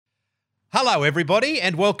Hello, everybody,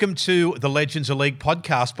 and welcome to the Legends of League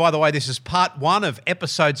podcast. By the way, this is part 1 of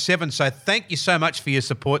episode 7, so thank you so much for your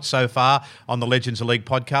support so far on the Legends of League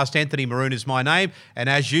podcast. Anthony Maroon is my name, and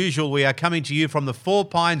as usual, we are coming to you from the Four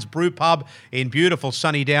Pines Brew Pub in beautiful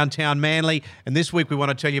sunny downtown Manly, and this week we want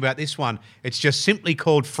to tell you about this one. It's just simply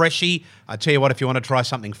called Freshie. I tell you what, if you want to try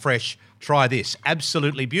something fresh, try this.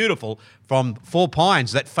 Absolutely beautiful from Four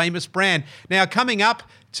Pines, that famous brand. Now, coming up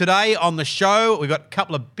today on the show, we've got a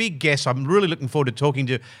couple of big guests. I'm really looking forward to talking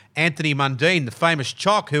to Anthony Mundine, the famous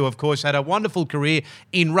Chock, who, of course, had a wonderful career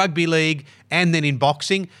in rugby league and then in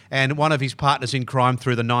boxing, and one of his partners in crime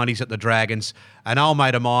through the 90s at the Dragons, an old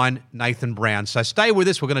mate of mine, Nathan Brown. So stay with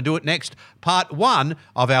us. We're going to do it next, part 1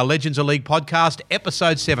 of our Legends of League podcast,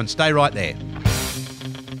 episode 7. Stay right there.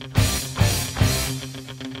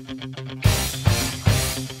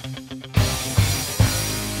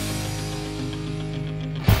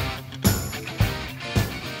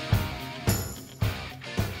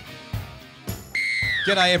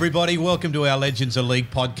 G'day everybody, welcome to our Legends of League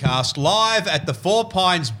podcast, live at the Four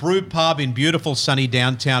Pines Brew Pub in beautiful sunny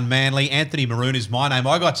downtown Manly. Anthony Maroon is my name.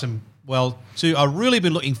 I got I've really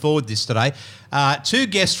been looking forward to this today. 2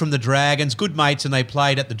 guests from the Dragons, good mates, and they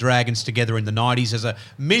played at the Dragons together in the 90s. There's a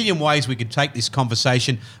million ways we could take this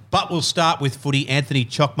conversation, but we'll start with footy. Anthony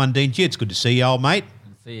Chock Mundine. Gee, it's good to see you, old mate.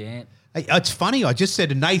 Good to see you, Ant. Hey, it's funny, I just said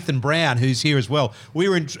to Nathan Brown, who's here as well, we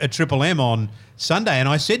were at Triple M on Sunday, and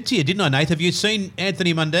I said to you, didn't I, Nath, have you seen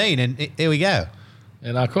Anthony Mundine? And there we go.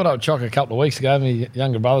 And I caught up with Chock a couple of weeks ago. My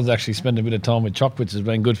younger brother's actually spent a bit of time with Chock, which has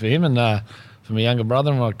been good for him and for my younger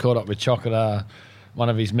brother. And I caught up with Chock at one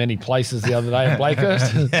of his many places the other day at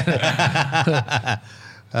Blakehurst.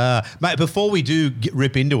 Mate, before we do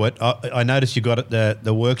rip into it, I noticed you got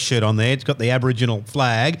the work shirt on there. It's got the Aboriginal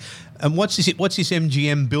flag. And what's this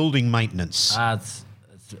MGM building maintenance? It's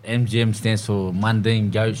MGM stands for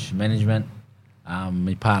Mundine Ghost Management.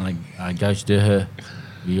 My partner, Ghost Durher,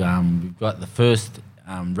 we've got the first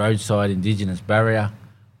roadside Indigenous barrier.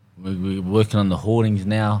 We're working on the hoardings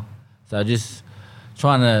now. So just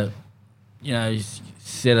trying to,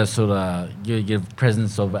 set a sort of, give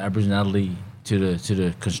presence of Aboriginality to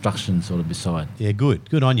the construction sort of beside. Yeah,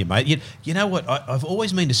 good on you, mate. You know what? I've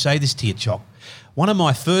always meant to say this to you, Chock. One of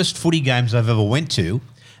my first footy games I've ever went to,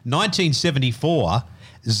 1974,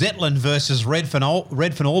 Zetland versus Redfern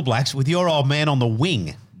All Blacks with your old man on the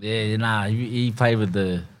wing. Yeah, he played with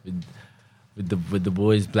the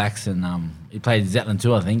boys, Blacks, and he played Zetland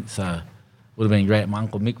too, I think. So would have been great. My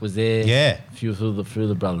Uncle Mick was there. Yeah, a few through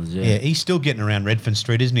the brothers. Yeah, he's still getting around Redfern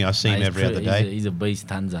Street, isn't he? I see him every other day. He's a beast,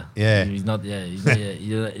 Tunza. Yeah, he's not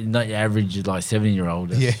your average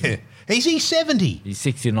 70-year-old. Yeah, is he 70? He's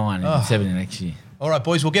 69. He's 70 next year. All right,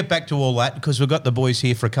 boys, we'll get back to all that because we've got the boys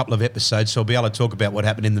here for a couple of episodes, so we'll be able to talk about what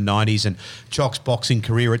happened in the 90s and Chock's boxing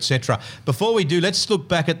career, etc. Before we do, let's look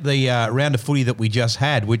back at the round of footy that we just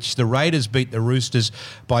had, which the Raiders beat the Roosters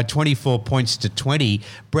by 24 points to 20.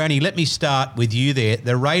 Brownie, let me start with you there.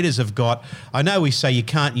 The Raiders have got, I know we say you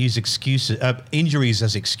can't use injuries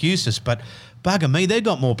as excuses, but bugger me, they've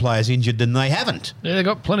got more players injured than they haven't. Yeah, they've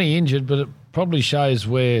got plenty injured, but it probably shows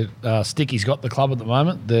where Sticky's got the club at the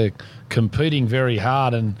moment. They're competing very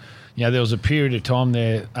hard, and there was a period of time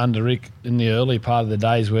there under Rick in the early part of the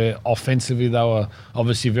days where offensively they were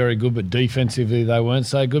obviously very good, but defensively they weren't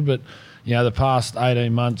so good. But the past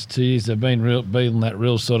 18 months, 2 years, they've been building that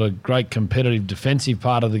real sort of great competitive defensive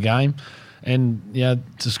part of the game. And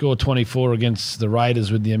to score 24 against the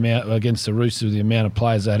Raiders against the Roosters with the amount of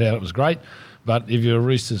players they had out, it was great. But if you're a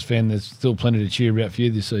Roosters fan, there's still plenty to cheer about for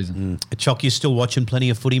you this season. Chock, you still watching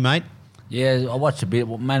plenty of footy, mate? Yeah, I watch a bit.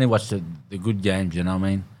 Mainly watch the good games, you know what I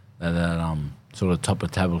mean? That sort of top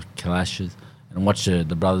of table clashes. And watch the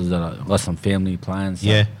brothers that I've got some family playing.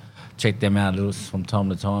 So check them out a little from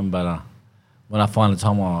time to time. But when I find the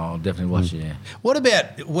time, I'll definitely watch it, yeah. What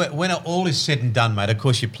about when all is said and done, mate? Of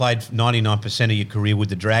course, you played 99% of your career with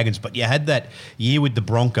the Dragons, but you had that year with the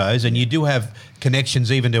Broncos, and you do have connections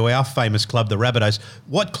even to our famous club, the Rabbitohs.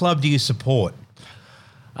 What club do you support?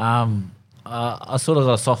 I sort of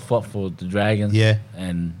got a soft spot for the Dragons. Yeah.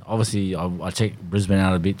 And obviously, I checked Brisbane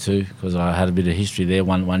out a bit too because I had a bit of history there,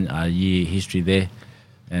 one year history there.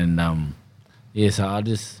 And, so I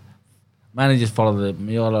just mainly just follow a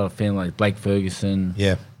lot of fans like Blake Ferguson,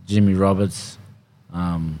 Jimmy Roberts.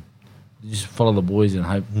 Just follow the boys and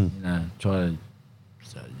hope, try to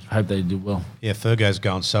hope they do well. Yeah, Fergo's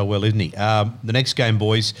going so well, isn't he? The next game,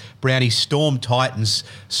 boys, Brownie Storm Titans,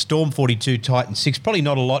 Storm 42, Titans 6. Probably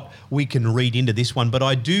not a lot we can read into this one, but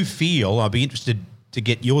I do feel, I'd be interested to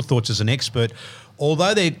get your thoughts as an expert,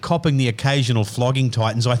 although they're copping the occasional flogging,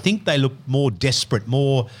 Titans, I think they look more desperate,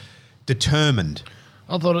 more determined.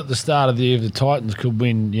 I thought at the start of the year the Titans could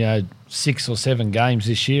win, 6 or 7 games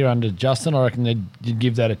this year under Justin. I reckon they'd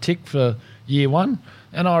give that a tick for year one.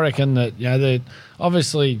 And I reckon that, they're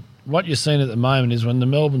obviously what you're seeing at the moment is when the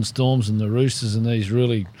Melbourne Storms and the Roosters and these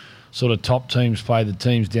really sort of top teams play the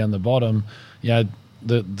teams down the bottom, the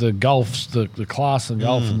golfs, the class and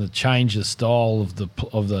golf and the change of style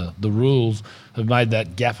of the rules have made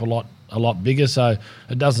that gap a lot bigger. So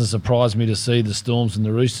it doesn't surprise me to see the Storms and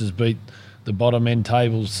the Roosters beat the bottom end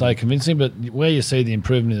tables so convincing. But where you see the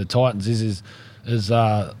improvement in the Titans is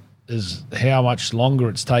how much longer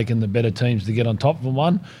it's taken the better teams to get on top of them,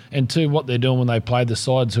 one, and two, what they're doing when they play the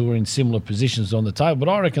sides who are in similar positions on the table. But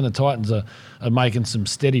I reckon the Titans are making some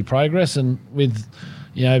steady progress, and with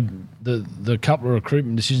the couple of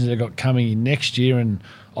recruitment decisions they've got coming in next year, and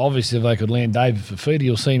obviously if they could land David Fafita,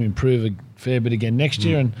 you'll see him improve a fair bit again next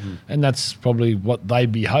year, and that's probably what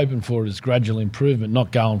they'd be hoping for, is gradual improvement,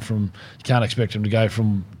 not going from, you can't expect them to go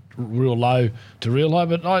from real low to real high,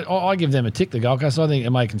 but I give them a tick, the Gold Coast. I think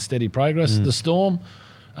they're making steady progress. The Storm,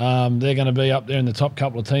 they're going to be up there in the top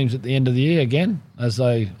couple of teams at the end of the year again, as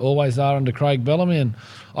they always are under Craig Bellamy, and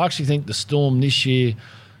I actually think the Storm this year,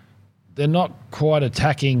 they're not quite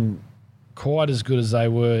attacking quite as good as they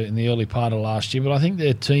were in the early part of last year, but I think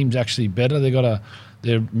their team's actually better. They've got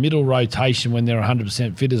their middle rotation when they're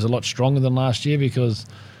 100% fit is a lot stronger than last year, because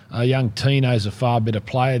young Tino's a far better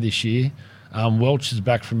player this year. Welch is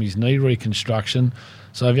back from his knee reconstruction.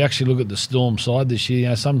 So if you actually look at the Storm side this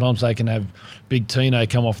year, sometimes they can have big Tino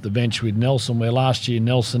come off the bench with Nelson, where last year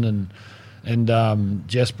Nelson and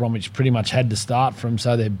Jess Bromwich pretty much had to start from,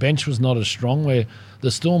 so their bench was not as strong, where the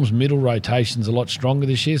Storm's middle rotation's a lot stronger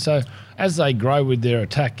this year. So as they grow with their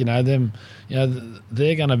attack, they're going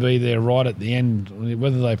to be there right at the end,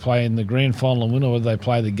 whether they play in the grand final and win or whether they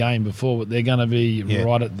play the game before, but they're going to be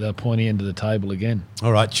right at the pointy end of the table again.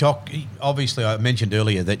 All right, Chock, obviously I mentioned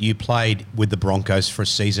earlier that you played with the Broncos for a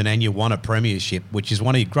season and you won a premiership, which is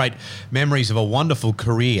one of your great memories of a wonderful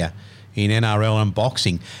career in NRL and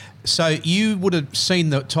boxing. So you would have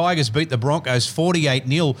seen the Tigers beat the Broncos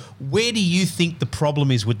 48-0. Where do you think the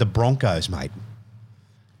problem is with the Broncos, mate?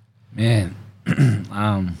 Man,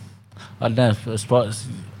 I don't know.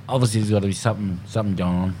 Obviously, there's got to be something going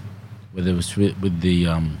on, whether it was with the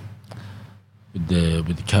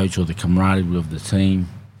coach or the camaraderie of the team,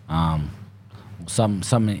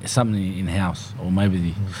 something in house, or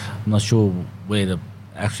maybe I'm not sure where to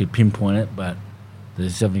actually pinpoint it, but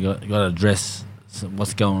there's definitely got to address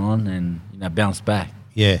what's going on and bounce back.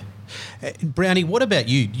 Yeah. Brownie, what about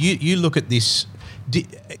you? You look at this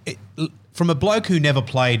from a bloke who never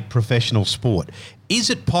played professional sport. Is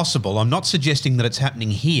it possible, I'm not suggesting that it's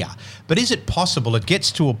happening here, but is it possible it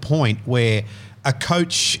gets to a point where a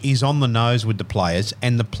coach is on the nose with the players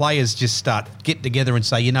and the players just get together and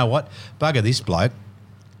say, you know what, bugger this bloke?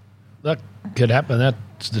 That could happen.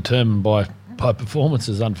 That's determined by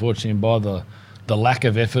performances, unfortunately, and by the lack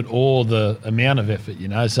of effort or the amount of effort,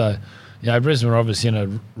 So, Brisbane are obviously in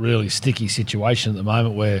a really sticky situation at the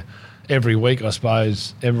moment, where every week, I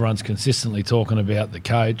suppose, everyone's consistently talking about the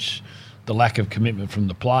coach, the lack of commitment from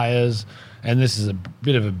the players, and this is a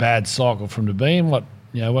bit of a bad cycle from the beam. What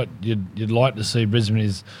you'd like to see Brisbane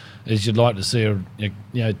is you'd like to see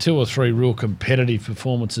 2 or 3 real competitive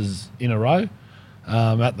performances in a row.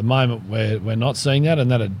 At the moment, we're not seeing that,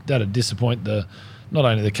 and that'd disappoint not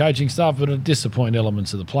only the coaching staff, but it'd disappoint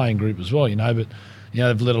elements of the playing group as well. But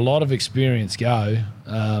they've let a lot of experience go.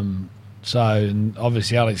 And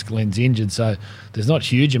obviously Alex Glenn's injured, so there's not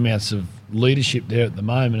huge amounts of leadership there at the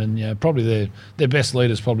moment. And probably their best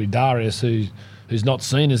leader is probably Darius, who's not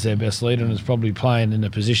seen as their best leader and is probably playing in a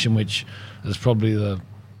position which is probably the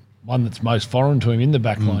one that's most foreign to him in the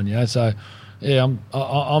back line. So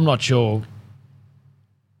I'm not sure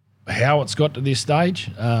how it's got to this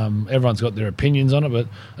stage. Everyone's got their opinions on it, but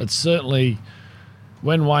it's certainly,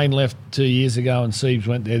 when Wayne left 2 years ago and Siebes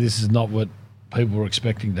went there, this is not what people were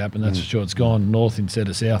expecting to happen. That's for sure. It's gone north instead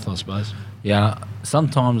of south, I suppose. Yeah,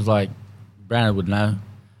 sometimes, like Brandon would know,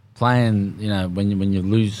 playing, when you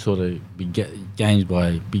lose sort of big games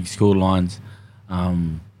by big score lines,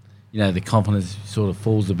 the confidence sort of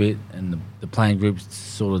falls a bit, and the playing groups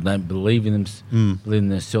sort of don't believe in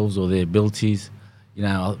themselves or their abilities.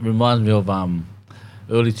 It reminds me of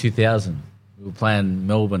early 2000. We were playing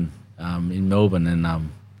Melbourne, in Melbourne, and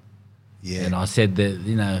and I said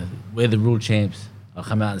that, we're the rule champs. I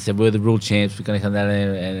come out and said, we're the rule champs. We're going to come down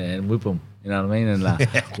there and whip them. You know what I mean? And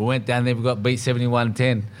we went down there, we got beat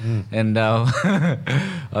 71-10. And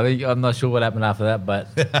I'm not sure what happened after that, but,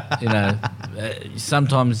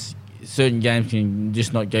 sometimes certain games can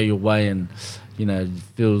just not go your way, and, it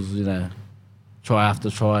feels, try after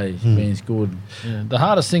try being scored. Yeah. The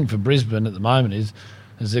hardest thing for Brisbane at the moment is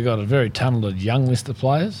they've got a very talented young list of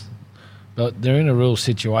players, but they're in a real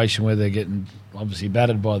situation where they're getting obviously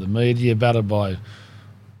battered by the media, battered by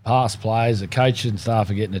past players. The coach and staff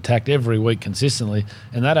are getting attacked every week consistently,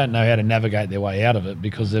 and they don't know how to navigate their way out of it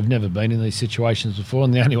because they've never been in these situations before,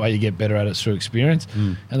 and the only way you get better at it is through experience.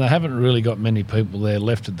 And they haven't really got many people there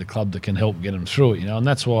left at the club that can help get them through it, and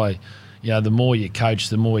that's why, the more you coach,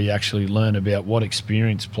 the more you actually learn about what good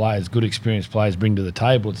experienced players bring to the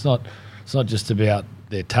table. It's not just about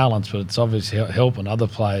their talents, but it's obviously helping other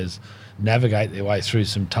players navigate their way through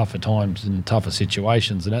some tougher times and tougher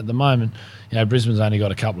situations. And at the moment, Brisbane's only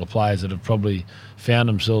got a couple of players that have probably found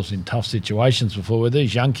themselves in tough situations before. Where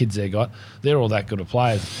these young kids they're all that good of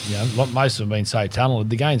players. Most of them have been so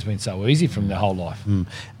talented. The game's been so easy from their whole life.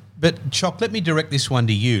 But Chock, let me direct this one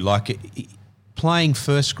to you. Like playing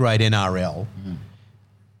first grade NRL,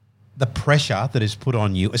 the pressure that is put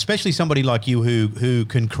on you, especially somebody like you who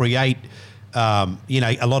can create,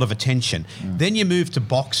 a lot of attention. Then you move to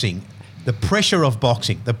boxing. The pressure of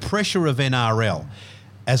boxing, the pressure of NRL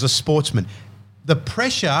as a sportsman, the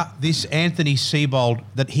pressure this Anthony Seibold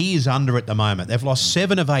that he is under at the moment. They've lost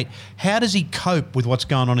 7 of 8. How does he cope with what's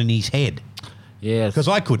going on in his head? Yeah, because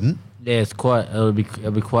I couldn't. Yeah, it'll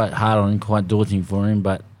be quite hard on him, quite daunting for him.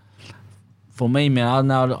 But for me,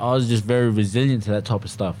 man, I was just very resilient to that type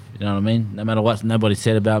of stuff. You know what I mean? No matter what nobody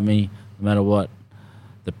said about me, no matter what,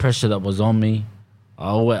 the pressure that was on me,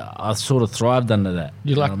 I sort of thrived under that.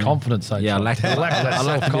 You lack confidence, though. Yeah, I lacked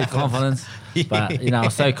a bit of confidence. But, I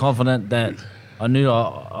was so confident that I knew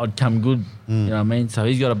I'd come good. You know what I mean? So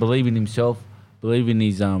he's got to believe in himself, believe in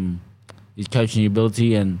his coaching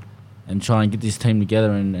ability and try and get this team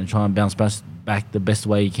together and try and bounce back the best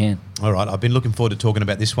way he can. All right, I've been looking forward to talking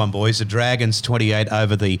about this one, boys. The Dragons 28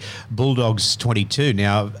 over the Bulldogs 22.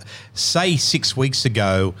 Now, say 6 weeks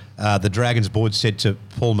ago, the Dragons board said to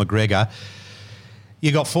Paul McGregor,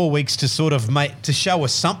 you got 4 weeks to sort of to show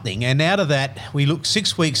us something. And out of that, we look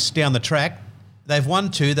 6 weeks down the track. They've won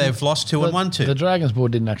 2, they've lost 2 and won 2. The Dragons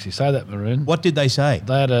board didn't actually say that, Maroon. What did they say?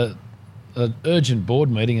 They had an urgent board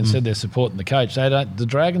meeting and said they're supporting the coach. The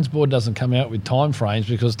Dragons board doesn't come out with time frames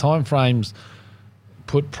because time frames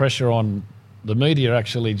put pressure on the media.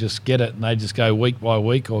 Actually just get it and they just go week by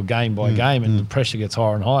week or game by game and the pressure gets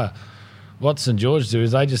higher and higher. What St George do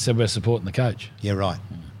is they just said we're supporting the coach. Yeah, right.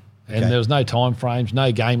 And there was no time frames,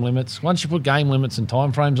 no game limits. Once you put game limits and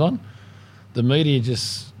time frames on, the media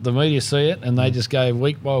see it and they just go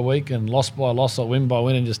week by week and loss by loss or win by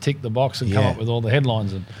win and just tick the box and come up with all the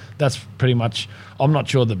headlines. And that's pretty much. I'm not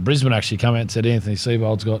sure that Brisbane actually come out and said Anthony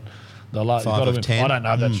Seibold's got the 5 of 10. I don't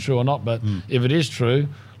know if that's true or not, but if it is true,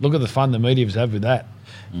 look at the fun the media's have with that.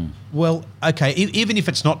 Well, okay, even if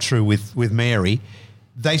it's not true with Mary,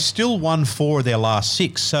 they still won 4 of their last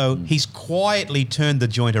 6, so he's quietly turned the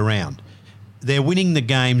joint around. They're winning the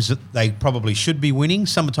games that they probably should be winning.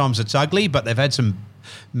 Sometimes it's ugly, but they've had some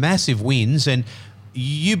massive wins. And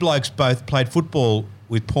you blokes both played football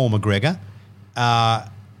with Paul McGregor. Where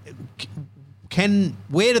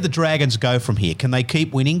do the Dragons go from here? Can they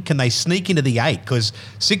keep winning? Can they sneak into the 8? Because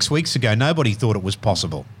 6 weeks ago, nobody thought it was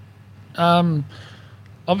possible.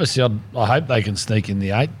 Obviously, I hope they can sneak in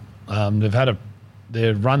the 8.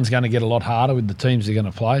 Their run's going to get a lot harder with the teams they're going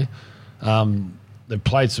to play. They've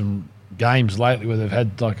played some games lately where they've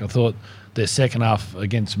had, I thought their second half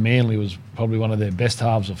against Manly was probably one of their best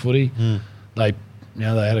halves of footy. They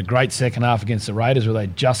had a great second half against the Raiders where they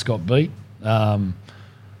just got beat. They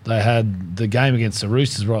had the game against the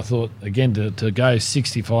Roosters where I thought, again, to go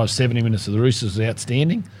 65, 70 minutes of the Roosters was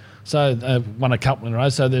outstanding. So they've won a couple in a row.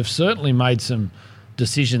 So they've certainly made some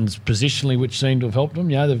decisions positionally which seem to have helped them.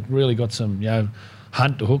 They've really got some,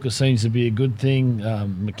 Hunt to hooker seems to be a good thing.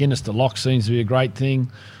 McInnes to lock seems to be a great thing.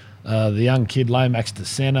 The young kid Lomax to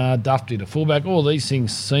centre, Duffy to fullback. All these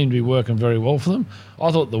things seem to be working very well for them.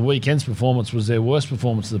 I thought the weekend's performance was their worst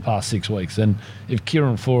performance of the past 6 weeks. And if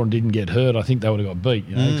Kieran Foran didn't get hurt, I think they would have got beat.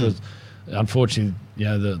 Because unfortunately,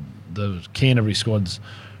 the Canterbury squad's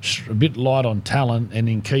a bit light on talent, and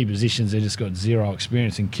in key positions they just got zero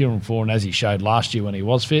experience. And Kieran Foran, as he showed last year when he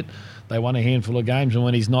was fit, they won a handful of games, and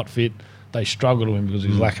when he's not fit, they struggle to him because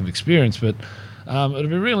of his lack of experience. But it'll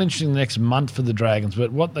be real interesting the next month for the Dragons.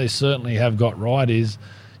 But what they certainly have got right is,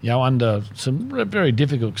 under some very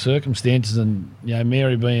difficult circumstances, and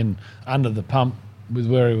Mary being under the pump with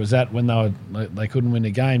where he was at when they couldn't win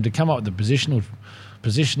a game, to come up with the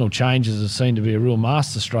positional changes has seemed to be a real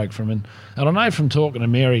masterstroke from him. And I know from talking to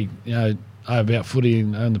Mary, about footy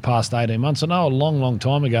in the past 18 months, I know a long, long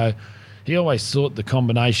time ago, he always thought the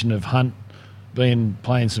combination of Hunt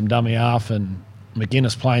playing some dummy half and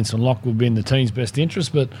McGuinness playing some lock would be in the team's best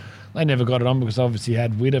interest, but they never got it on because obviously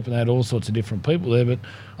had Widdop and they had all sorts of different people there. But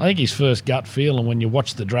I think his first gut feel, and when you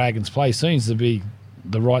watch the Dragons play, seems to be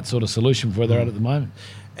the right sort of solution for where they're at the moment.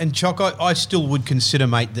 And Chock, I still would consider,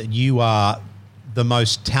 mate, that you are the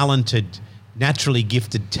most talented, naturally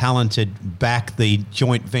gifted, talented back the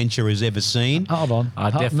joint venture has ever seen. Hold on.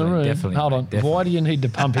 Definitely. Hold on. Definitely. Why do you need to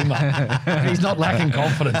pump him up? He's not lacking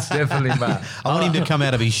confidence. Definitely, but I want him to come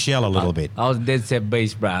out of his shell a little bit. I was dead set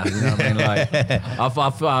beast, bro. You know what I mean? Like,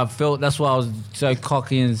 I felt that's why I was so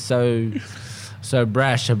cocky and so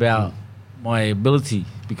brash about my ability,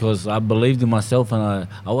 because I believed in myself, and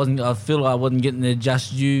I feel I wasn't getting the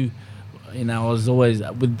just due. You know, I was always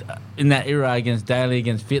in that era against Daly,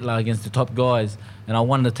 against Fittler, against the top guys, and I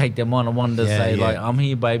wanted to take them on. I wanted to say, like, I'm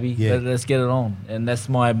here, baby. Yeah. Let's get it on. And that's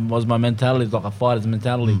was my mentality, like a fighter's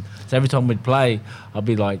mentality. So every time we'd play, I'd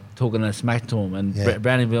be like talking that smack to him, and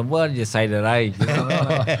Brownie would be like, "What did you say today?" You know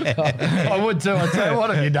what I mean? I would too. I'd say,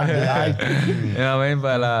 what have you done today? You know what I mean?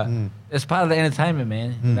 But it's part of the entertainment,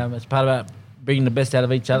 man. You know, it's part of bringing the best out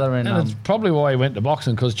of each other. And it's probably why he went to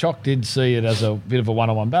boxing, because Chock did see it as a bit of a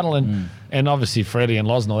one-on-one battle, and obviously Freddie and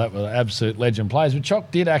Loz and all that were absolute legend players, but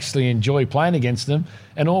Chock did actually enjoy playing against them,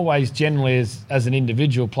 and always generally as an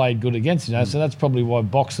individual played good against them. You know? So that's probably why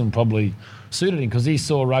boxing probably suited him, because he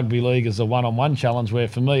saw rugby league as a one-on-one challenge, where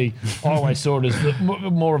for me, I always saw it as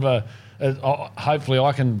more of a hopefully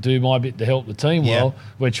I can do my bit to help the team well,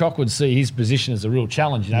 where Chock would see his position as a real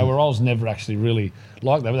challenge, you know, where I was never actually really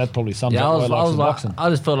like that, but that probably sums up why I like boxing.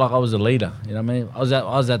 I just felt like I was a leader, you know what I mean? I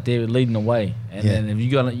was out there leading the way, and then if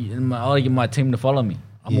you got, I get my team to follow me.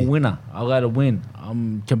 I'm a winner. I got to win.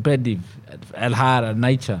 I'm competitive at heart, at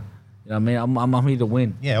nature. You know what I mean? I'm here to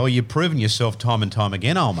win. Yeah, well, you've proven yourself time and time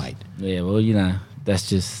again, old mate. Yeah, well, you know, that's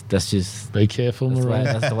just be careful, Maroon.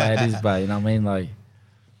 That's the way it is, bro. You know what I mean? Like,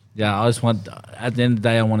 yeah, I just want, at the end of the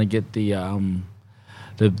day, I want to get the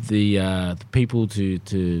people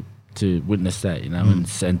to witness that, you know,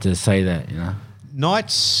 and to say that, you know.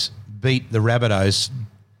 Knights beat the Rabbitohs,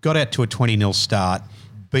 got out to a 20-0 start,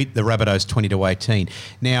 beat the Rabbitohs 20-18.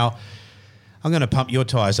 Now, I'm going to pump your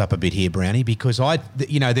tyres up a bit here, Brownie, because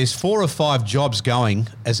there's 4 or 5 jobs going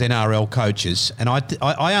as NRL coaches, and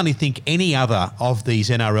I only think any other of these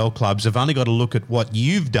NRL clubs have only got to look at what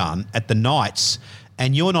you've done at the Knights,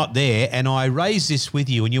 and you're not there. And I raise this with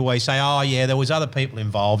you, and you always say, oh, yeah, there was other people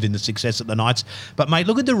involved in the success at the Knights. But, mate,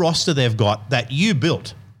 look at the roster they've got that you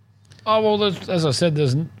built. Oh, well, as I said,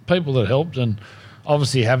 there's people that helped, and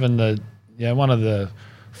obviously having one of the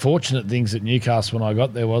fortunate things at Newcastle when I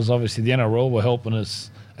got there was obviously the NRL were helping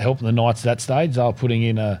the Knights at that stage. They were putting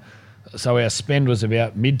in so our spend was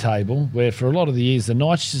about mid-table, where for a lot of the years the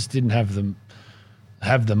Knights just didn't have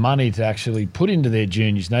the money to actually put into their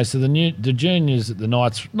juniors. So the juniors at the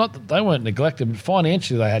Knights, not that they weren't neglected, but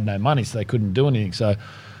financially they had no money, so they couldn't do anything. So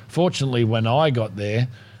fortunately, when I got there,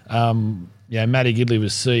 Matty Gidley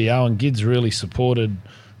was CEO, and Gids really supported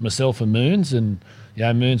myself and Moons, and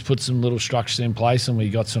Moons put some little structures in place, and we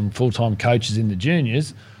got some full-time coaches in the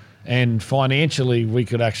juniors, and financially we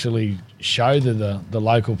could actually show the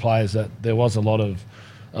local players that there was a lot of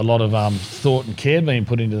thought and care being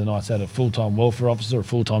put into the Knights. Had a full-time welfare officer, a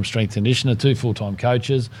full-time strength conditioner, 2 full-time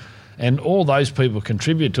coaches, and all those people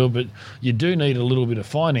contribute to it, but you do need a little bit of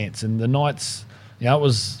finance. And the Knights, it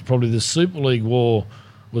was probably the Super League war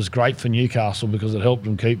was great for Newcastle because it helped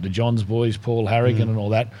them keep the Johns boys, Paul Harrigan and all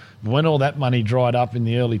that. But when all that money dried up in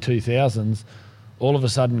the early 2000s, all of a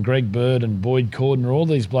sudden Greg Bird and Boyd Cordner, all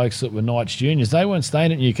these blokes that were Knights juniors, they weren't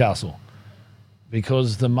staying at Newcastle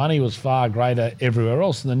because the money was far greater everywhere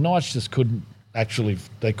else, and the Knights just couldn't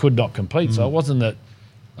they could not compete. So it wasn't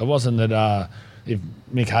that if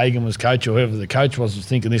Mick Hagan was coach or whoever the coach was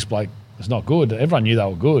thinking this bloke is not good. Everyone knew they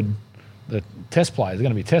were good. The test players, they're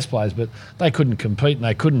going to be test players, but they couldn't compete and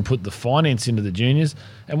they couldn't put the finance into the juniors.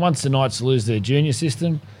 And once the Knights lose their junior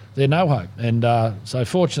system, they're no hope. And so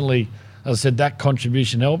fortunately, as I said, that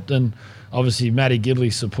contribution helped, and obviously Matty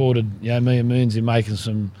Gidley supported me and Moons in making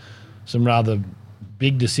some rather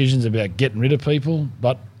big decisions about getting rid of people,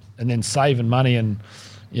 and then saving money, and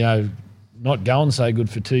not going so good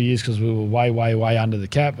for 2 years because we were way under the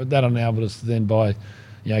cap. But that enabled us to then buy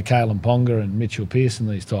Kalen Ponga and Mitchell Pearson,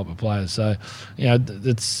 these type of players. So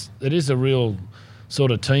it is a real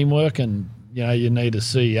sort of teamwork, and you need a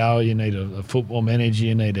CEO, you need a football manager,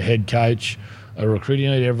 you need a head coach, a recruiter.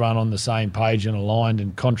 You need everyone on the same page and aligned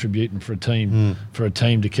and contributing for a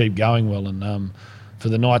team to keep going well. And for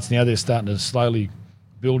the Knights now, they're starting to slowly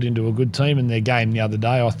build into a good team. And their game the other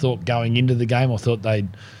day, I thought going into the game, I thought they'd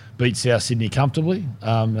beat South Sydney comfortably.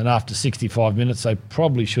 And after 65 minutes, they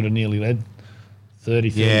probably should have nearly led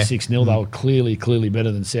 36 nil. They were clearly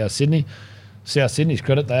better than South Sydney. South Sydney's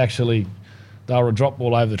credit, they were a drop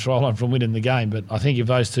ball over the try line from winning the game. But I think if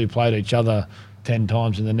those two played each other 10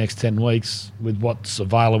 times in the next 10 weeks with what's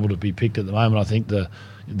available to be picked at the moment, I think the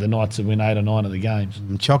Knights would win 8 or 9 of the games.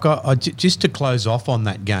 Chocker, just to close off on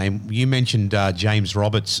that game, you mentioned James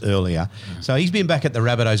Roberts earlier. So he's been back at the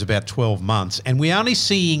Rabbitohs about 12 months, and we're only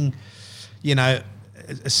seeing,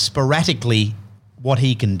 sporadically what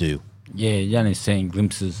he can do. Yeah, you're only seeing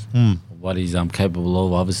glimpses of what he's capable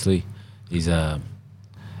of. Obviously, he's an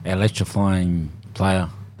electrifying player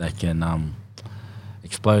that can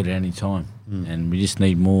explode at any time. And we just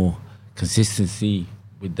need more consistency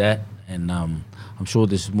with that. And I'm sure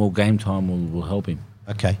this more game time will help him.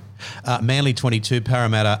 Okay. Manly 22,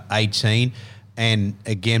 Parramatta 18. And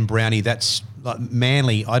again, Brownie, that's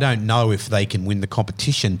Manly. I don't know if they can win the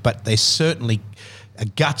competition, but they're certainly a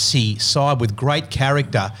gutsy side with great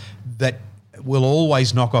character that will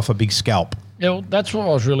always knock off a big scalp. Yeah, well, that's what I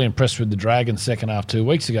was really impressed with the Dragons second half 2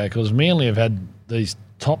 weeks ago, because Manly have had these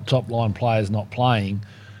top line players not playing,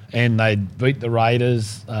 and they beat the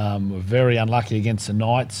Raiders, were very unlucky against the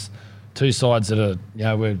Knights, two sides that are,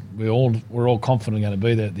 we're all confident going to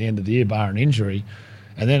be there at the end of the year, bar an injury.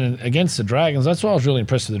 And then against the Dragons, that's why I was really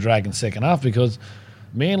impressed with the Dragons second half, because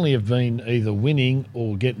Manly have been either winning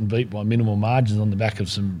or getting beat by minimal margins on the back of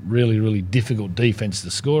some really difficult defence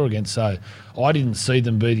to score against. So I didn't see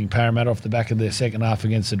them beating Parramatta off the back of their second half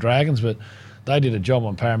against the Dragons, but they did a job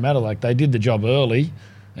on Parramatta. Like, they did the job early,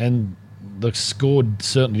 and the score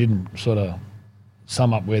certainly didn't sort of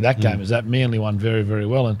sum up where that game is. That Manly won very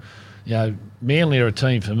well. And, Manly are a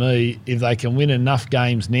team for me, if they can win enough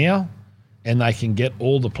games now and they can get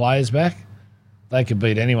all the players back, they could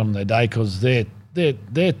beat anyone on their day, because they're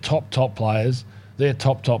top players. They're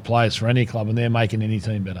top players for any club, and they're making any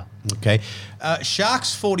team better. Okay.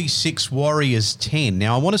 Sharks 46, Warriors 10.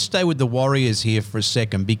 Now, I want to stay with the Warriors here for a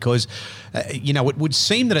second, because, it would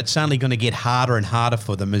seem that it's only going to get harder and harder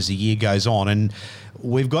for them as the year goes on. And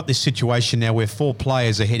we've got this situation now where 4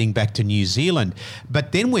 players are heading back to New Zealand.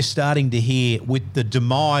 But then we're starting to hear, with the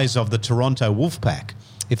demise of the Toronto Wolfpack.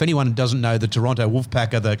 If anyone doesn't know, the Toronto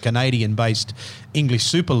Wolfpack are the Canadian-based English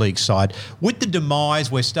Super League side. With the demise,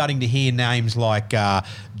 we're starting to hear names like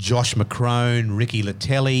Josh McCrone, Ricky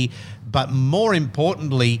Latelli, but more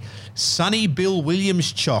importantly, Sonny Bill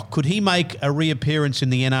Williams-Chock. Could he make a reappearance in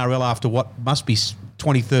the NRL after what must be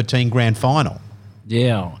 2013 grand final?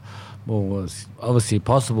 Yeah, well, it's obviously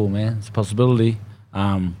possible, man. It's a possibility.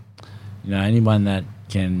 Anyone that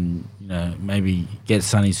can, maybe get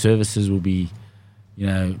Sonny's services will be,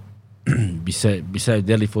 be so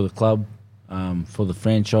deadly for the club, for the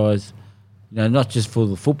franchise. Not just for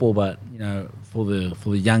the football, but for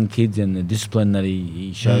the young kids and the discipline that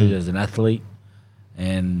he shows as an athlete,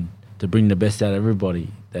 and to bring the best out of everybody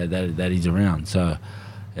that he's around. So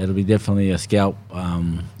it'll be definitely a scalp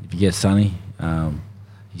if you get Sonny.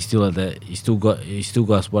 He's still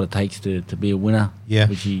got what it takes to be a winner. Yeah,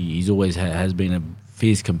 which he's always has been a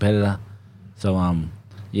fierce competitor. So I'm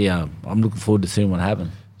looking forward to seeing what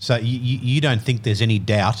happens. So you don't think there's any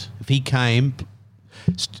doubt if he came,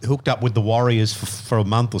 hooked up with the Warriors for a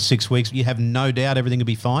month or 6 weeks, you have no doubt everything will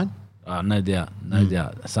be fine? No doubt.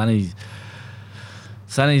 Sonny's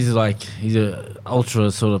like, he's a ultra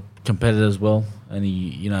sort of competitor as well, and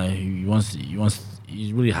he's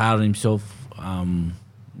really hard on himself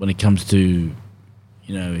when it comes to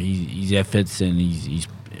his efforts and his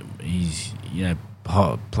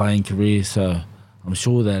playing career. So I'm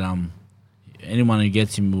sure that anyone who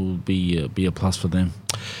gets him will be a plus for them.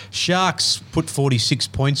 Sharks put 46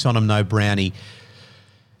 points on them, though, Brownie.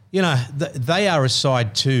 They are a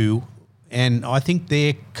side too, and I think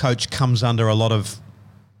their coach comes under a lot of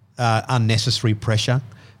unnecessary pressure.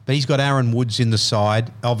 But he's got Aaron Woods in the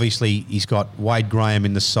side. Obviously, he's got Wade Graham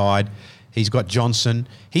in the side. He's got Johnson.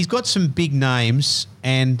 He's got some big names.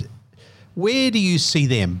 And where do you see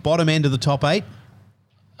them? Bottom end of the top 8?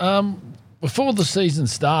 Before the season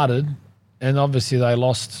started, and obviously they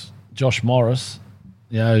lost Josh Morris,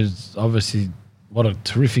 obviously what a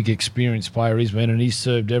terrific experienced player he's been, and he's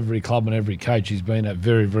served every club and every coach he's been at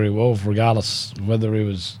very, very well, regardless of whether he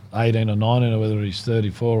was 18 or 19 or whether he's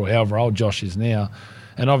 34 or however old Josh is now.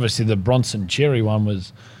 And obviously the Bronson Cherry one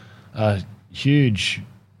was a huge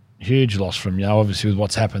loss from, obviously with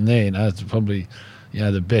what's happened there. It's probably,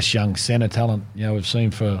 the best young centre talent, we've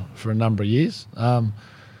seen for a number of years.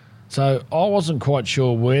 So I wasn't quite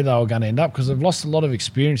sure where they were going to end up, because they've lost a lot of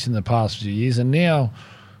experience in the past few years, and now,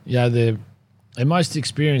 their most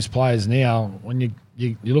experienced players now, when you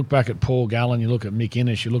you look back at Paul Gallen, you look at Mick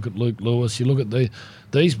Innes, you look at Luke Lewis, you look at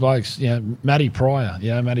these blokes, Matty Pryor,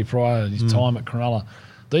 his time at Cronulla.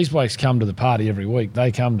 These blokes come to the party every week.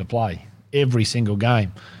 They come to play every single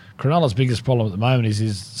game. Cronulla's biggest problem at the moment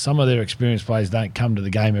is some of their experienced players don't come to the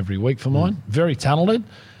game every week for mine. Very talented.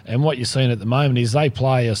 And what you're seeing at the moment is they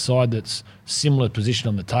play a side that's similar position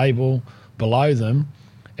on the table, below them,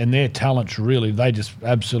 and their talents really, they just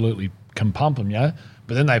absolutely can pump them,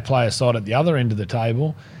 But then they play a side at the other end of the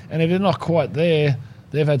table, and if they're not quite there,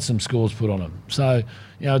 they've had some scores put on them. So,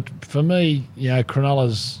 for me,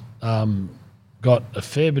 Cronulla's got a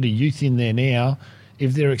fair bit of youth in there now.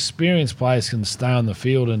 If their experienced players can stay on the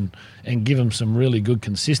field and give them some really good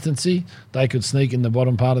consistency, they could sneak in the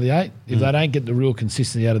bottom part of the 8. If they don't get the real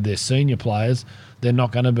consistency out of their senior players, they're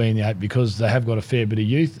not going to be in the 8 because they have got a fair bit of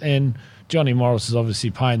youth. And Johnny Morris is obviously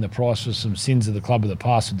paying the price for some sins of the club of the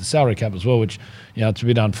past with the salary cap as well, which, it's a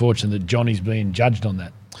bit unfortunate that Johnny's being judged on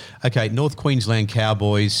that. Okay, North Queensland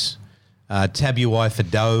Cowboys, Tabuai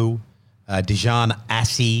Fado, Dejan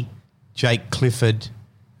Assey, Jake Clifford.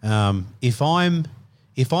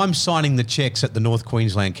 If I'm signing the checks at the North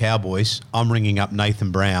Queensland Cowboys, I'm ringing up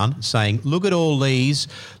Nathan Brown saying, look at all these,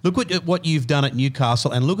 look at what you've done at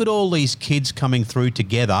Newcastle and look at all these kids coming through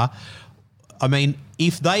together. I mean,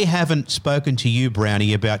 if they haven't spoken to you,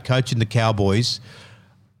 Brownie, about coaching the Cowboys,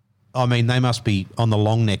 I mean, they must be on the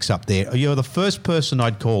long necks up there. You're the first person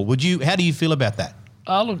I'd call. How do you feel about that?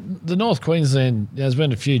 Look, the North Queensland, there's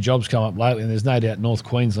been a few jobs come up lately, and there's no doubt North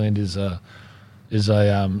Queensland is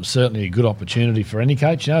certainly a good opportunity for any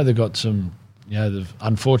coach. They've got some,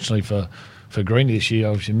 unfortunately for Greeny this year,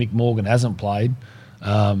 obviously Mick Morgan hasn't played.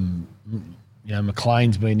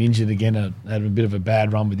 McLean's been injured again, had a bit of a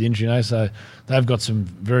bad run with injury, so they've got some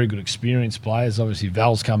very good experienced players. Obviously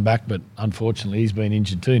Val's come back, but unfortunately he's been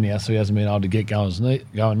injured too now, so he hasn't been able to get going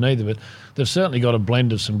neither. But they've certainly got a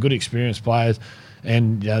blend of some good experienced players,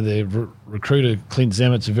 and their recruiter Clint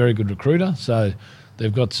Zemmett's a very good recruiter, so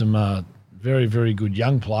they've got some very, very good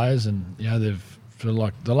young players, and they've, for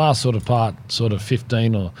like the last sort of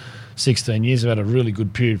 15 or 16 years, they've had a really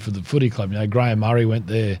good period for the footy club. Graham Murray went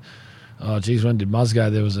there. Oh, geez, when did Muzz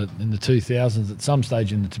go? There was in the 2000s at some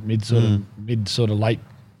stage in the mid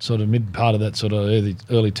part of that sort of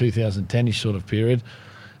early 2010ish sort of period,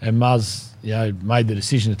 and Muzz made the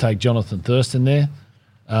decision to take Jonathan Thurston there,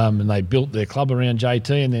 and they built their club around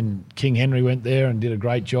JT, and then King Henry went there and did a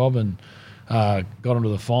great job and got into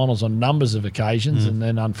the finals on numbers of occasions, and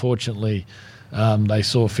then unfortunately they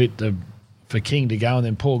saw fit for King to go, and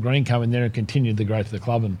then Paul Green came in there and continued the growth of the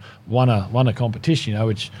club and won a competition,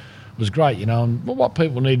 which was great, And what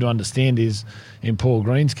people need to understand is, in Paul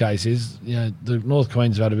Green's case, is the North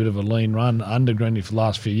Queens have had a bit of a lean run under Greeny for the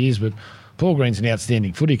last few years, but Paul Green's an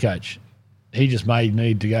outstanding footy coach. He just may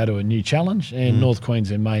need to go to a new challenge, and North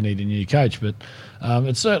Queensland may need a new coach. But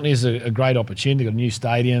it certainly is a great opportunity. Got a new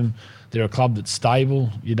stadium. They're a club that's stable.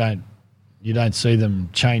 You don't see them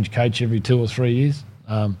change coach every 2 or 3 years.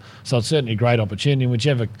 So it's certainly a great opportunity. And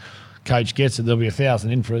whichever coach gets it, there'll be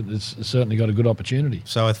 1,000 in for it. It's certainly got a good opportunity.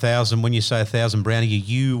 So 1,000, when you say 1,000, Brownie, are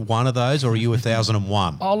you one of those, or are you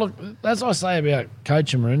 1,001? Oh, look, as I say about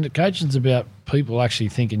coaching, Maroon, coaching's about people actually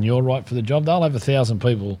thinking you're right for the job. They'll have 1,000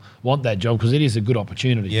 people want that job because it is a good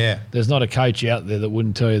opportunity. Yeah. There's not a coach out there that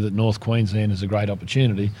wouldn't tell you that North Queensland is a great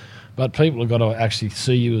opportunity, but people have got to actually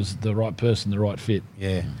see you as the right person, the right fit.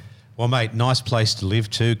 Yeah. Well, mate, nice place to live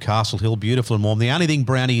too, Castle Hill, beautiful and warm. The only thing,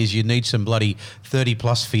 Brownie, is you need some bloody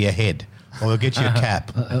 30-plus for your head, or we'll get you a cap.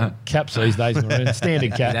 Caps these days, Maroon.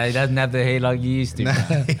 Standard cap. He doesn't have the hair like you used to. No,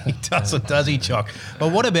 he doesn't, does he, Chock?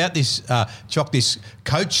 But what about this, Chock, this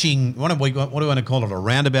coaching, what do we want to call it, a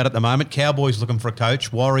roundabout at the moment? Cowboys looking for a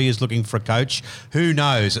coach, Warriors looking for a coach. Who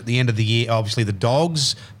knows at the end of the year? Obviously the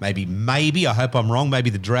Dogs, maybe, I hope I'm wrong, maybe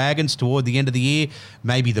the Dragons toward the end of the year,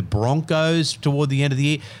 maybe the Broncos toward the end of the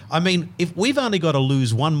year. I mean, if we've only got to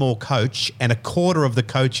lose one more coach and a quarter of the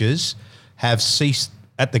coaches have ceased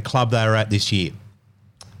at the club they were at this year.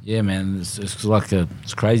 Yeah, man,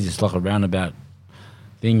 it's crazy. It's like a roundabout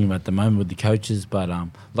thing at the moment with the coaches. But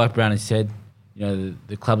like Brownie said, the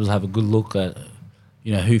clubs have a good look at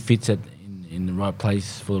who fits in the right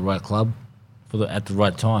place for the right club at the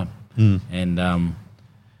right time. And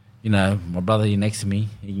my brother here next to me,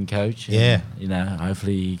 he can coach. And,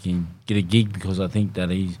 hopefully he can get a gig, because I think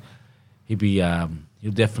that he'll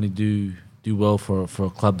definitely do well for a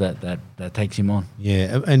club that takes him on.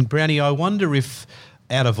 Yeah, and Brownie, I wonder if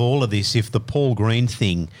out of all of this, if the Paul Green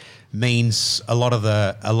thing means a lot of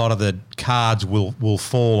the cards will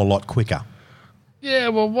fall a lot quicker. Yeah,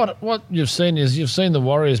 well, what you've seen is the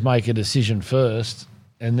Warriors make a decision first,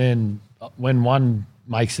 and then when one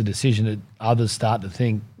makes a decision, that others start to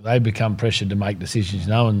think they become pressured to make decisions,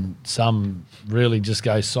 and some really just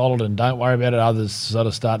go solid and don't worry about it. Others sort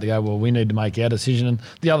of start to go, well, we need to make our decision. And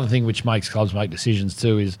the other thing which makes clubs make decisions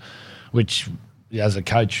too is, which as a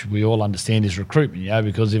coach we all understand, is recruitment,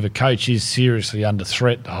 because if a coach is seriously under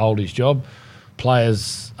threat to hold his job,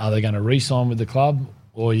 players, are they going to re-sign with the club,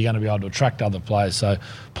 or are you going to be able to attract other players? So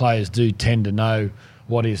players do tend to know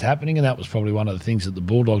what is happening, and that was probably one of the things at the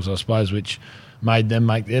Bulldogs, I suppose, which made them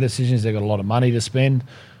make their decisions. They've got a lot of money to spend,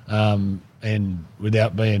 and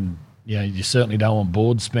without being, you certainly don't want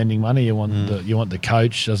boards spending money. You want the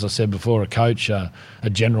coach, as I said before, a coach, a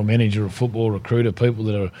general manager, a football recruiter, people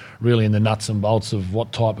that are really in the nuts and bolts of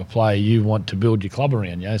what type of player you want to build your club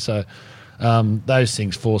around. So those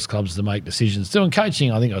things force clubs to make decisions. Doing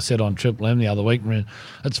coaching, I think I said on Triple M the other week,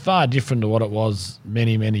 it's far different to what it was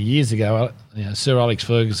many, many years ago. Sir Alex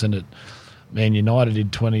Ferguson at Man United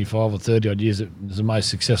did 25 or 30 odd years. It was the most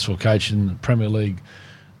successful coach in the Premier League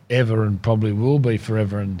ever, and probably will be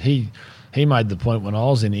forever. And he made the point when I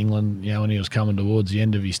was in England, when he was coming towards the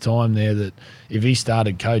end of his time there, that if he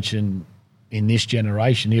started coaching in this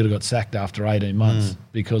generation, he would have got sacked after 18 months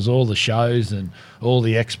because all the shows and all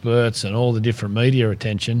the experts and all the different media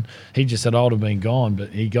attention, he just said, I would have been gone. But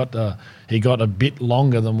he got a bit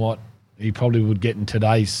longer than what he probably would get in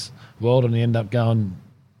today's world, and he ended up going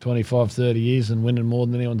 25, 30 years and winning more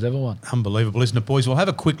than anyone's ever won. Unbelievable, isn't it, boys? We'll have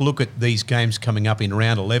a quick look at these games coming up in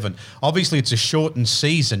round 11. Obviously, it's a shortened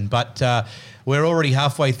season, but we're already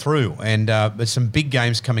halfway through, and there's some big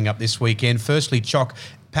games coming up this weekend. Firstly, Chock,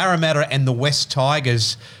 Parramatta and the West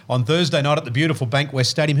Tigers on Thursday night at the beautiful Bankwest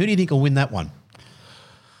Stadium. Who do you think will win that one?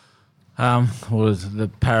 Well, the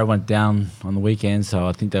Para went down on the weekend, so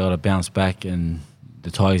I think they got to bounce back, and the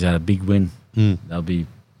Tigers had a big win. They'll be,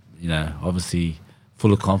 obviously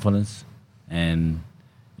full of confidence, and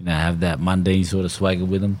have that Mundine sort of swagger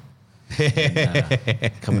with them.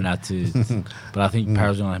 And, coming out to, but I think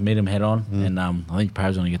Para's going to meet them head on, and I think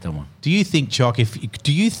Para's going to get that one. Do you think, Chock,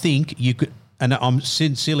 do you think you could? And I'm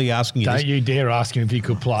sincerely asking you Don't this. you dare ask him if he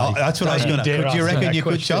could play. Oh, that's what I was going to. Do you reckon you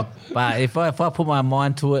could, Chock? But if I put my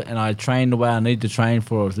mind to it and I train the way I need to train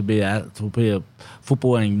to be a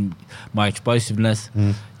football and my explosiveness,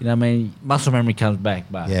 muscle memory comes back.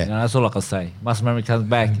 But that's all I can say. Muscle memory comes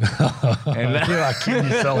back. And you are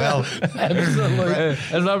kidding yourself. Well, absolutely.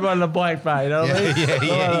 It's not running the bike, bro. You know what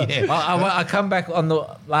I mean? I come back on the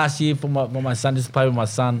last year for my son, just to play with my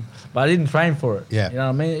son, but I didn't train for it. Yeah. You know what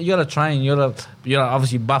I mean? You got to train. You got to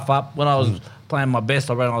obviously buff up. When I was playing my best,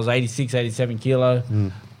 I was 86, 87 kilo.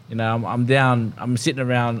 I'm down. I'm sitting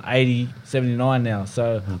around 80, 79 now.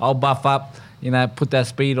 So I'll buff up, put that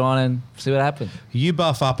speed on and see what happens. You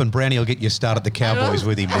buff up and Brownie will get you start at the Cowboys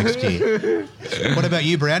with him next year. What about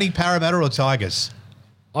you, Brownie? Parramatta or Tigers?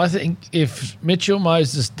 I think if Mitchell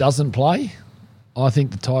Moses doesn't play, I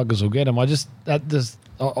think the Tigers will get him. I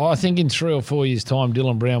think in 3 or 4 years' time,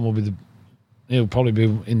 Dylan Brown he'll probably be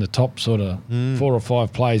in the top sort of 4 or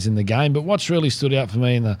 5 players in the game. But what's really stood out for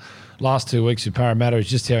me in the last 2 weeks with Parramatta is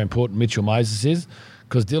just how important Mitchell Moses is,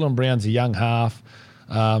 because Dylan Brown's a young half.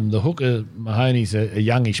 The hooker, Mahoney's a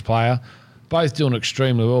youngish player. Both doing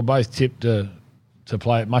extremely well, both tipped to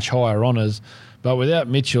play at much higher honours. But without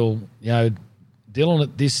Mitchell, Dylan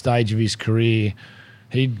at this stage of his career,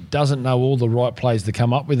 he doesn't know all the right plays to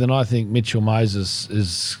come up with, and I think Mitchell Moses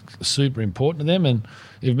is super important to them. And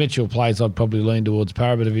if Mitchell plays, I'd probably lean towards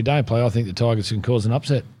Parra, but if he don't play, I think the Tigers can cause an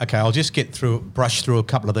upset. Okay, I'll just brush through a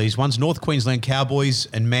couple of these ones. North Queensland Cowboys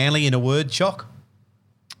and Manly in a word, Chock?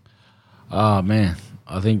 Oh, man.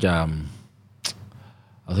 I think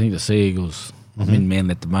the Sea Eagles. I'm in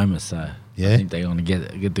Manly at the moment, so I think they're going to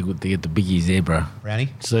get the biggies there, bro. Brownie?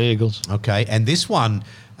 Sea Eagles. Okay, and this one,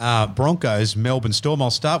 Broncos, Melbourne Storm.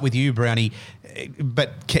 I'll start with you, Brownie.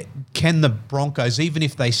 But can the Broncos, even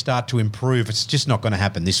if they start to improve, it's just not going to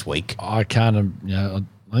happen this week? I can't. I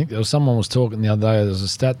think someone was talking the other day. There's a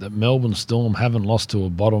stat that Melbourne Storm haven't lost to a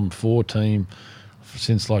bottom 4 team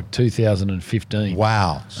since like 2015.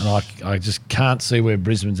 Wow. And I just can't see where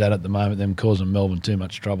Brisbane's at the moment, them causing Melbourne too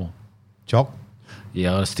much trouble. Chock?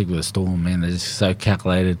 Yeah, I'll stick with the Storm, man. They're just so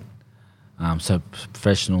calculated, so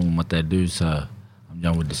professional in what they do, so I'm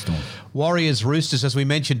going with the Storm. Warriors, Roosters, as we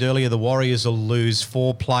mentioned earlier, the Warriors will lose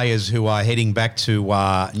 4 players who are heading back to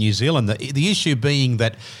New Zealand. The issue being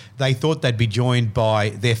that they thought they'd be joined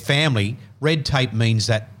by their family. Red tape means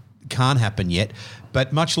that can't happen yet.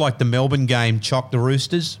 But much like the Melbourne game, Chock, the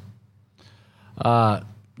Roosters? Yeah,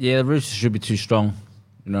 the Roosters should be too strong.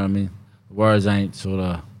 You know what I mean? The Warriors ain't sort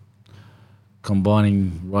of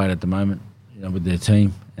combining right at the moment, with their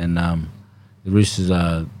team. And the Roosters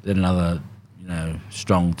are another,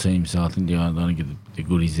 strong team. So I think they're going to get the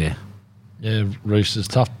goodies there. Yeah, Roosters,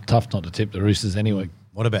 tough not to tip the Roosters anyway.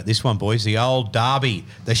 What about this one, boys? The old derby,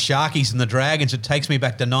 the Sharkies and the Dragons. It takes me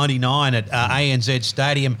back to 99 at ANZ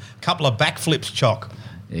Stadium. Couple of backflips, Chock.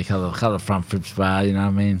 Yeah, a couple of front flips, but you know what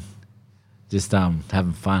I mean? Just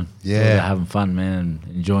having fun. Yeah. Having fun, man, and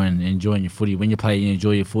enjoying your footy. When you play, you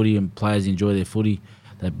enjoy your footy, and players enjoy their footy.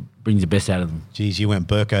 That brings the best out of them. Geez, you went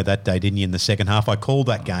Burko that day, didn't you, in the second half? I called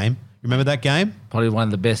that game. Remember that game? Probably one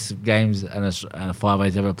of the best games and a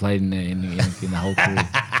 5-8's ever played in the whole career.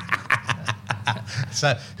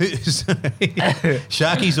 So, who's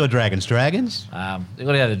Sharkies or Dragons? Dragons? They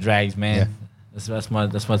got to have the Drags, man. Yeah. That's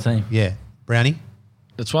my team. Yeah. Brownie?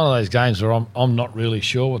 It's one of those games where I'm not really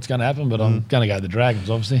sure what's going to happen, but I'm going to go the Dragons,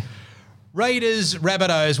 obviously. Raiders,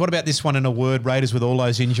 Rabbitohs. What about this one in a word? Raiders with all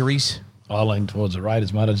those injuries? I lean towards the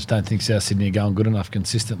Raiders, mate. I just don't think South Sydney are going good enough,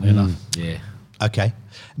 consistently enough. Yeah. Okay.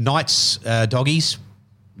 Knights, Doggies?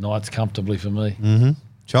 Knights comfortably for me. Mm-hmm.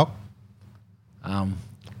 Chock? I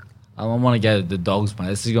want to go the Dogs, mate.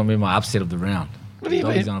 This is going to be my upset of the round. What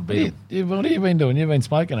have you been doing? You've been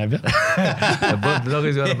smoking, have you? The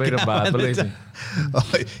Doggies going to beat them, but believe me.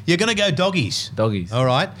 You're going to go Doggies? Doggies. All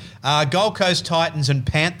right. Gold Coast Titans and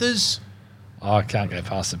Panthers? Oh, I can't go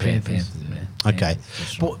past the Panthers. Man. Okay.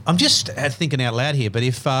 Panthers, Well, I'm just thinking out loud here, but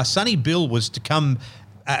if Sonny Bill was to come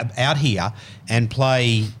out here and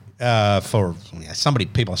play for somebody,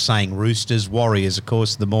 people are saying Roosters, Warriors, of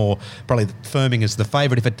course, the more probably firming as the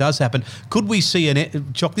favourite. If it does happen, could we see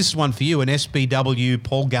Chock? This is one for you, an SBW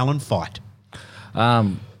Paul Gallen fight.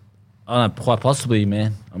 Quite possibly,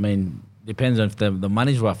 man. I mean, depends on if the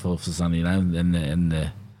money's right for Sonny, you know,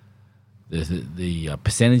 and the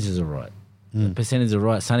percentages are right. The percentages are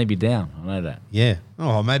right. Sonny be down. I know that. Yeah.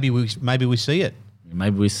 Oh, maybe we see it.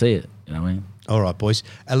 Maybe we see it. You know what I mean? All right, boys.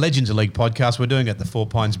 A Legends of League podcast. We're doing it at the Four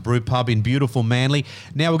Pines Brew Pub in beautiful Manly.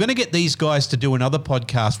 Now, we're going to get these guys to do another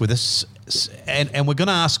podcast with us, and we're going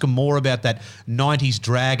to ask them more about that 90s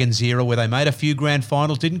Dragons era where they made a few grand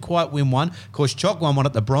finals, didn't quite win one. Of course, Chock won one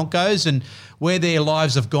at the Broncos, and where their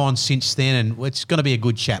lives have gone since then, and it's going to be a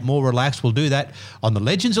good chat. More relaxed. We'll do that on the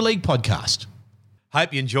Legends of League podcast.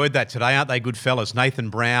 Hope you enjoyed that today. Aren't they good fellas? Nathan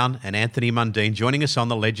Brown and Anthony Mundine joining us on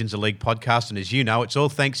the Legends of League podcast. And as you know, it's all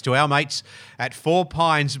thanks to our mates at Four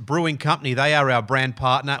Pines Brewing Company. They are our brand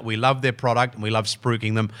partner. We love their product and we love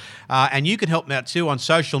spruiking them. And you can help them out too on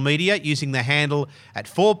social media using the handle at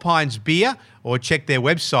Four Pines Beer, or check their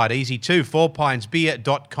website, easy too,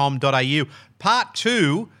 fourpinesbeer.com.au. Part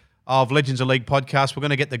 2 of Legends of League podcast. We're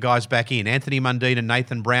going to get the guys back in. Anthony Mundine and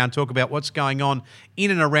Nathan Brown talk about what's going on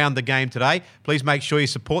in and around the game today. Please make sure you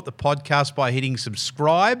support the podcast by hitting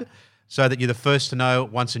subscribe so that you're the first to know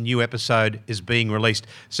once a new episode is being released.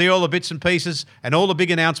 See all the bits and pieces and all the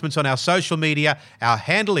big announcements on our social media. Our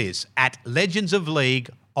handle is at Legends of League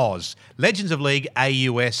Oz. Legends of League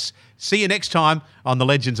AUS. See you next time on the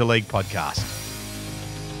Legends of League podcast.